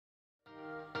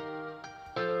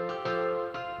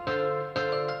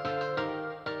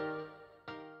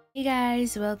Hey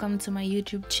guys, welcome to my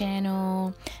YouTube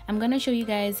channel. I'm gonna show you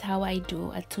guys how I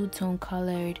do a two-tone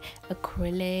colored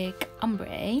acrylic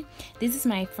ombre. This is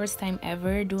my first time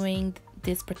ever doing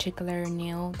this particular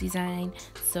nail design,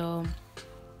 so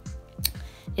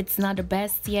it's not the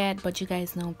best yet, but you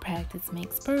guys know practice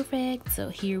makes perfect. So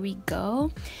here we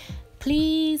go.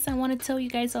 Please, I want to tell you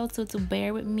guys also to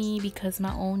bear with me because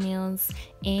my own nails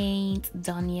ain't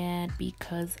done yet,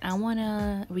 because I want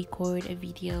to record a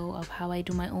video of how I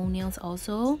do my own nails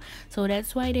also. So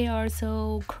that's why they are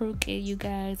so crooked, you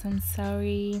guys. I'm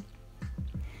sorry.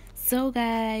 So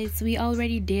guys, we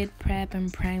already did prep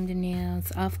and prime the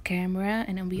nails off camera,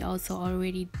 and then we also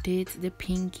already did the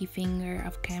pinky finger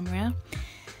off camera.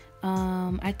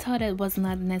 I thought it was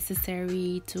not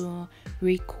necessary to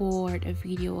record a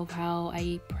video of how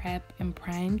I prep and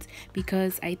primed,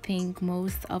 because I think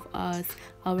most of us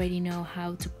already know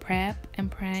how to prep and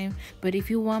prime. But if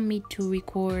you want me to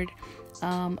record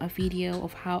a video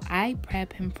of how I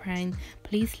prep and prime,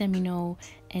 please let me know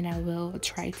and I will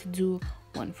try to do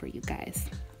one for you guys.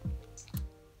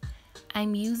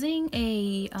 I'm using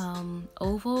a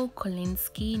oval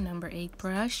Kolinsky number 8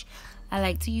 brush. I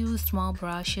like to use small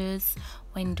brushes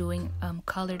when doing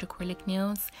colored acrylic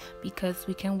nails because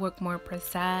we can work more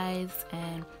precise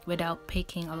and without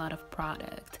picking a lot of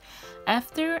product.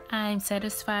 After I'm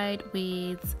satisfied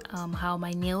with how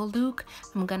my nail look,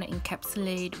 I'm gonna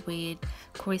encapsulate with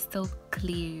crystal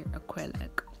clear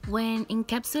acrylic. When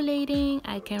encapsulating,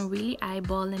 I can really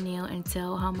eyeball the nail and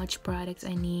tell how much product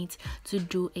I need to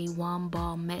do a one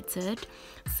ball method.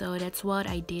 So that's what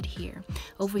I did here.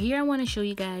 Over here, I want to show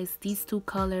you guys these two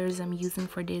colors I'm using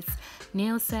for this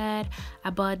nail set.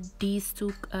 I bought these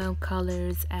two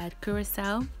colors at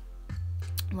Curacao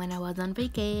when I was on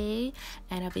vacay,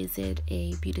 and I visited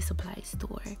a beauty supply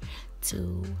store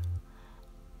to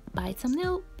buy some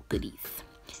nail goodies.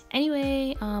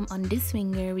 Anyway, on this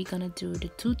finger we're gonna do the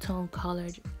two-tone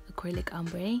colored acrylic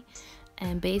ombre,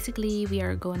 and basically we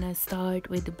are gonna start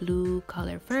with the blue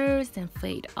color first and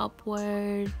fade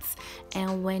upwards.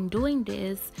 And when doing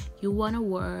this, you want to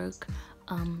work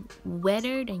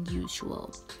wetter than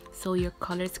usual so your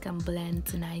colors can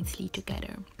blend nicely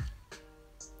together.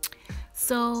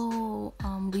 So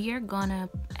we are gonna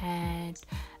add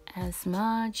as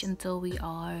much until we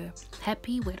are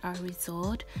happy with our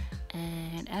result,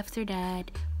 and after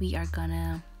that we are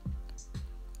gonna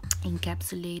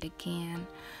encapsulate again.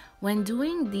 When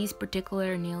doing these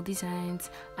particular nail designs,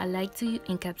 I like to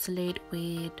encapsulate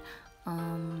with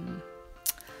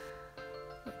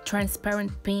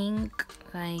transparent pink,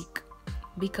 like,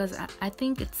 because I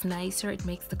think it's nicer, it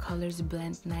makes the colors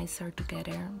blend nicer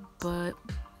together. But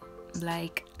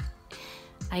like,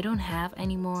 I don't have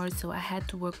anymore, so I had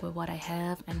to work with what I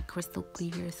have, and crystal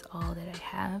clear is all that I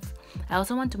have. I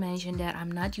also want to mention that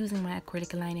I'm not using my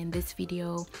acrylic line in this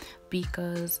video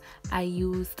because I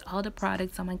used all the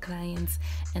products on my clients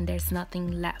and there's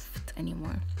nothing left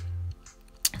anymore.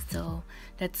 So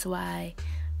that's why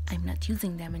I'm not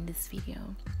using them in this video.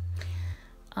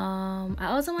 I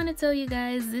also want to tell you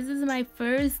guys, this is my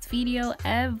first video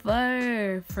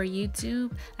ever for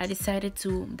YouTube. I decided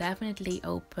to definitely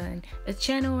open a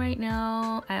channel right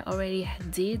now. I already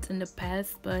did in the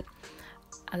past, but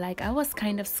I was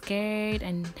kind of scared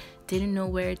and didn't know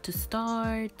where to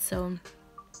start. So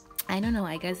I don't know,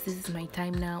 I guess this is my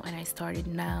time now and I started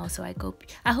now. So I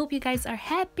hope you guys are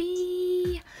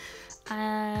happy.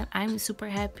 I'm super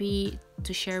happy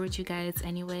to share with you guys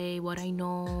anyway what I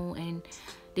know, and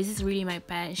this is really my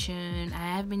passion.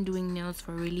 I have been doing nails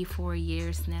for really 4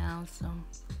 years now, so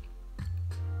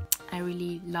I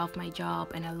really love my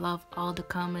job and I love all the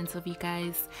comments of you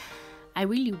guys. I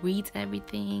really read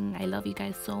everything. I love you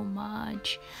guys so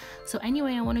much. So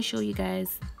anyway, I want to show you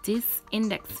guys this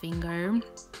index finger.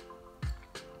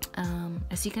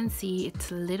 As you can see,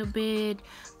 it's a little bit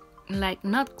like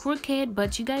not crooked,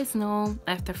 but you guys know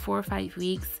after 4 or 5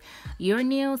 weeks your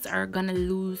nails are gonna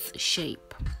lose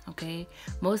shape. Okay,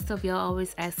 most of y'all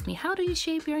always ask me, how do you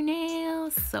shape your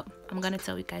nails? So I'm gonna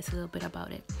tell you guys a little bit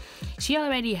about it. She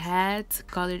already had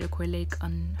colored acrylic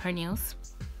on her nails,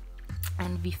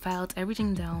 and we filed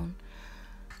everything down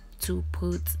to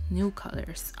put new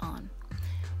colors on.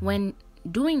 When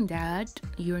doing that,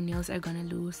 your nails are gonna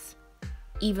lose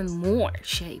even more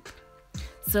shape.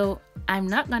 So I'm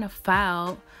not gonna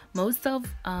file. Most of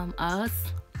us,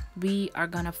 we are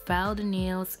gonna file the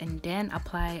nails and then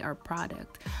apply our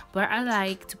product, but I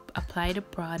like to apply the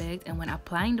product, and when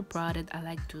applying the product I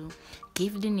like to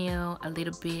give the nail a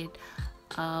little bit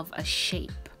of a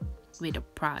shape with the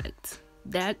product.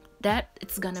 That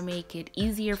it's gonna make it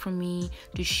easier for me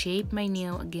to shape my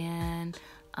nail again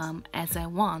as I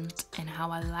want and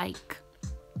how I like.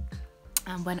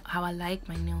 how I like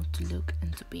my nail to look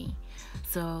and to be.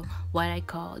 So what I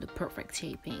call the perfect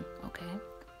shaping. Okay,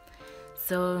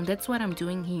 so that's what I'm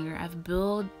doing here. I've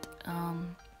built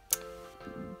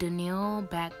the nail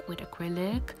back with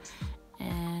acrylic,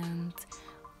 and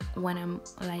when I'm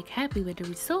like happy with the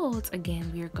results,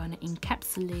 again we're gonna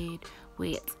encapsulate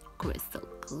with crystal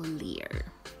clear.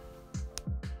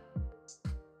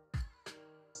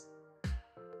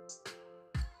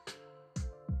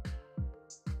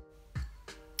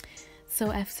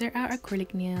 So after our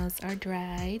acrylic nails are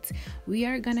dried, we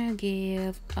are gonna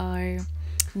give our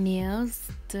nails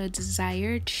the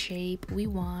desired shape we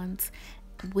want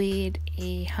with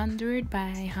a 100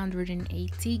 by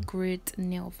 180 grit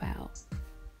nail file.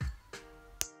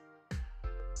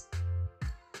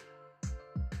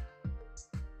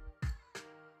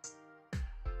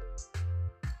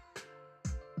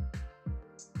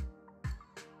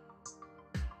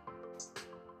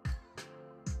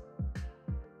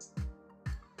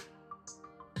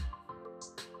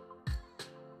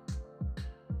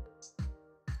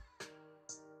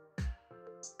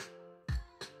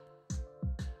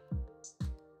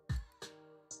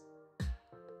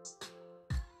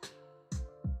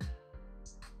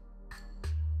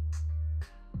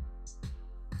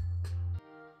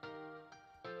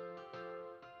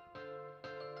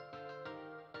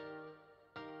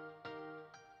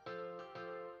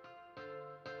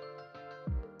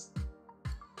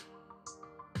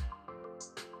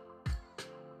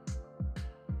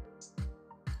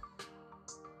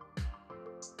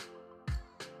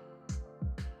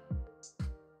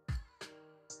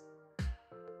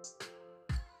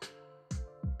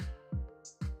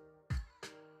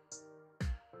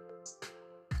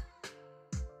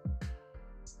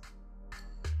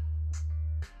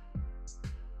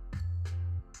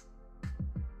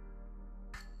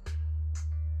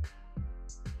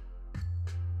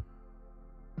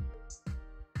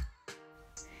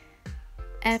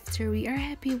 After we are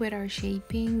happy with our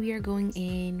shaping, we are going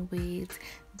in with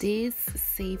this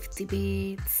safety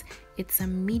bits. It's a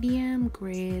medium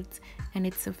grit and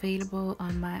it's available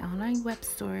on my online web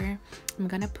store. I'm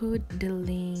gonna put the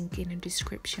link in the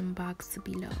description box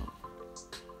below.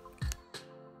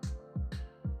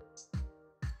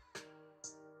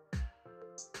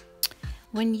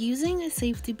 When using a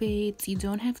safety bait, you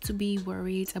don't have to be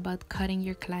worried about cutting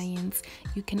your clients.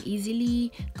 You can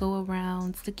easily go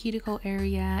around the cuticle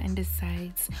area and the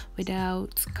sides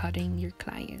without cutting your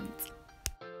clients.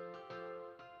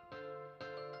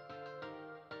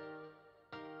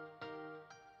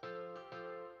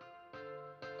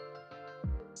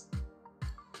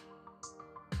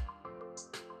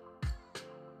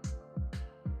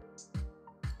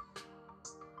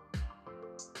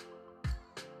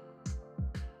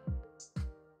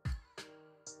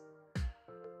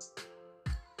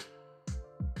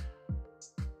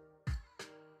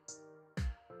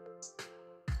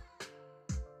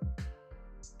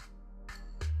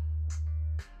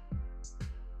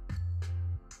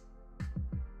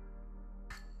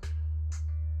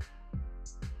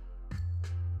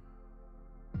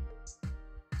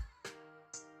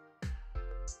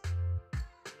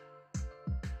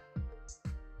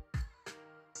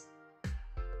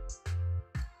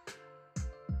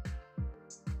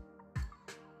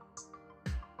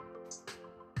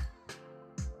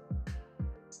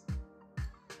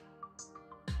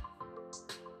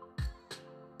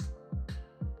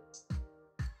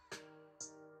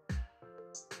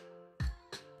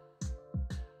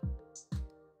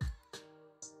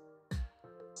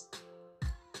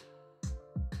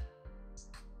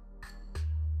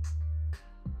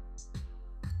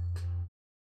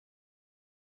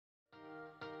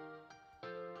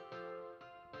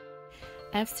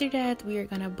 After that, we are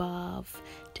gonna buff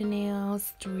the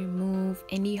nails to remove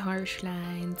any harsh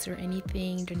lines or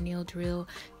anything the nail drill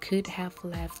could have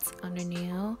left on the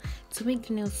nail to make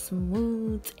the nail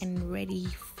smooth and ready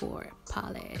for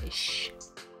polish.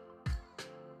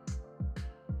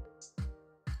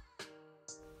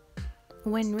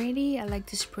 When ready, I like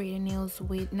to spray the nails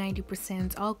with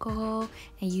 90% alcohol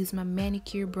and use my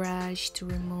manicure brush to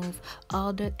remove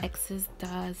all the excess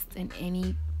dust and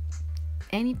anything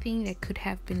that could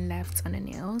have been left on the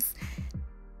nails.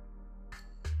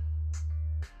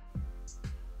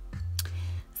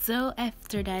 So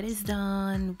after that is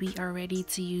done, we are ready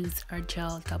to use our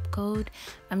gel top coat.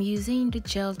 I'm using the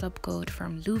gel top coat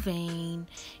from LOUVAIN.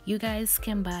 You guys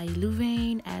can buy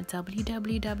LOUVAIN at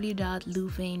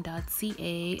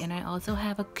www.louvain.ca, and I also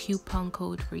have a coupon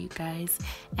code for you guys,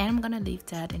 and I'm gonna leave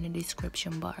that in the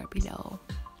description bar below.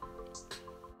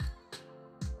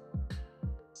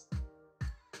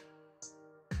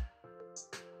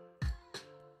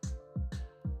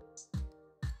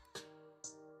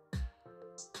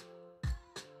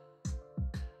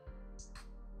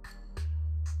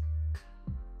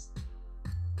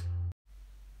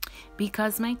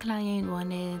 Because my client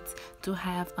wanted to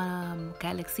have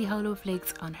Galaxy Hollow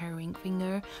Flakes on her ring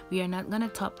finger, we are not gonna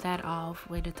top that off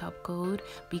with a top coat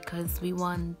because we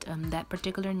want that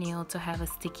particular nail to have a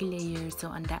sticky layer. So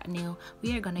on that nail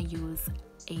we are gonna use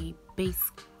a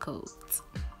base coat.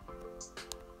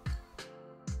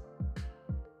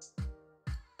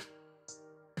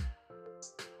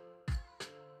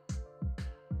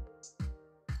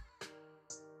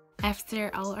 After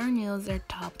all our nails are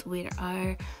topped with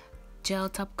our gel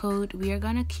top coat, we are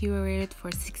gonna cure it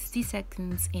for 60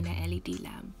 seconds in a LED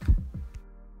lamp.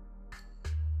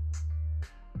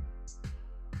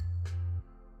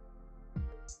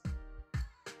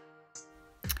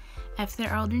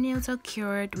 After all the nails are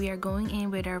cured, we are going in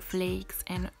with our flakes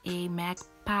and a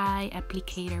MAGPIE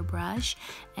applicator brush.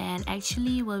 And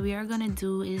actually what we are gonna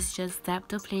do is just dab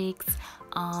the flakes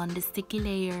on the sticky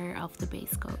layer of the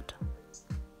base coat.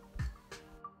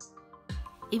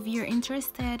 If you're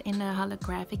interested in the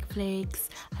holographic flakes,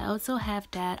 I also have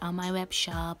that on my web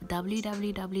shop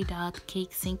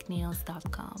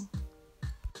www.CakesInc.Nails.com.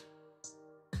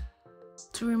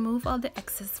 To remove all the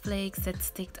excess flakes that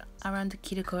stick around the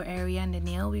cuticle area and the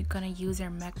nail, we're gonna use our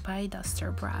MAGPIE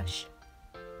duster brush.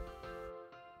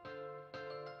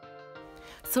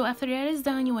 So after that is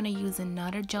done, you want to use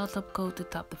another gel top coat to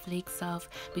top the flakes off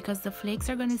because the flakes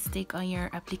are going to stick on your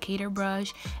applicator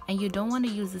brush and you don't want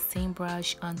to use the same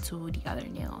brush onto the other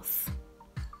nails.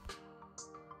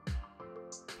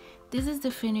 This is the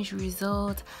finished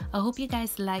result. I hope you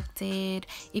guys liked it.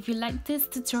 If you liked this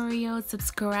tutorial,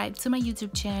 subscribe to my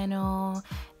YouTube channel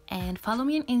and follow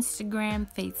me on Instagram,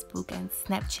 Facebook, and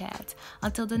Snapchat.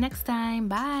 Until the next time,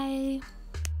 bye!